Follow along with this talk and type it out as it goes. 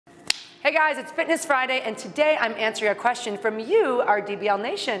Hey guys, it's Fitness Friday, and today I'm answering a question from you, our DBL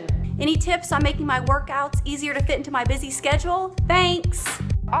Nation. Any tips on making my workouts easier to fit into my busy schedule? Thanks.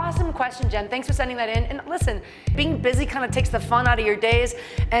 Awesome question, Jen. Thanks for sending that in. And listen, being busy kind of takes the fun out of your days,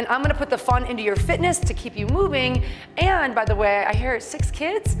 and I'm gonna put the fun into your fitness to keep you moving. And by the way, I hear 6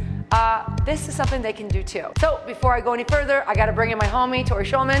 kids. This is something they can do too. So before I go any further, I gotta bring in my homie, Tori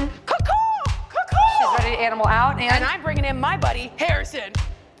Schulman. Caw-caw! Caw-caw! She's ready to animal out. And I'm bringing in my buddy, Harrison.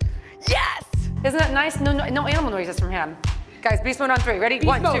 Yes! Isn't that nice? No animal noises from him. Guys, beast mode on 3. Ready? Beast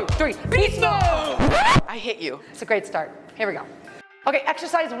 1, mode. 2, 3. Beast mode! I hit you. It's a great start. Here we go. Okay,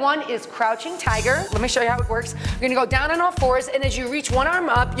 exercise 1 is crouching tiger. Let me show you how it works. You're gonna go down on all fours, and as you reach one arm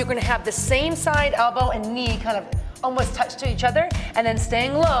up, you're gonna have the same side elbow and knee kind of almost touch to each other, and then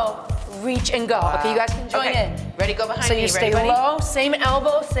staying low, reach and go. Wow. Okay, you guys can join in. Ready, go behind me. So you stay low, same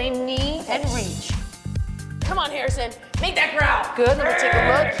elbow, same knee, and reach. Come on, Harrison. Make that growl. Good, let me take a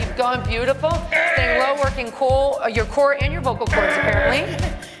look. Keep going, beautiful. Staying low, working your core and your vocal cords, apparently.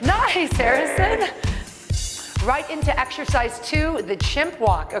 Nice, Harrison. Right into exercise 2, the chimp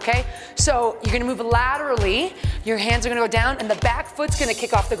walk, okay? So you're gonna move laterally, your hands are gonna go down, and the back foot's gonna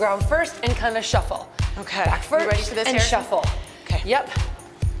kick off the ground first and kind of shuffle. Okay. Back foot, you ready for this, and Harrison? shuffle. Okay. Yep.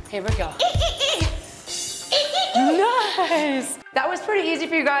 Here we go. Nice. That was pretty easy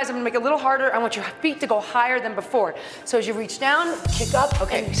for you guys. I'm gonna make it a little harder. I want your feet to go higher than before. So as you reach down, kick up,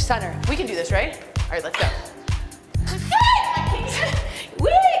 okay, and center. We can do this, right? All right, let's go.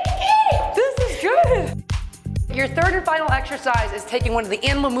 This is good. Your third and final exercise is taking one of the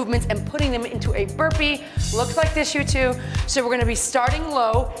animal movements and putting them into a burpee. Looks like this, you two. So we're gonna be starting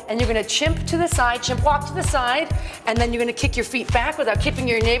low, and you're gonna chimp to the side, chimp walk to the side, and then you're gonna kick your feet back without kipping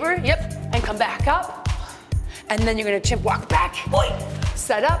your neighbor. Yep, and come back up. And then you're gonna chimp walk back.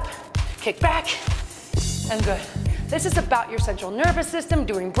 Set up, kick back, and good. This is about your central nervous system,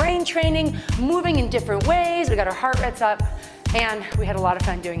 doing brain training, moving in different ways. We got our heart rates up, and we had a lot of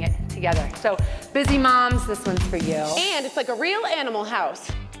fun doing it together. So busy moms, this one's for you. And it's like a real animal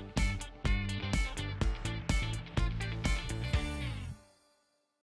house.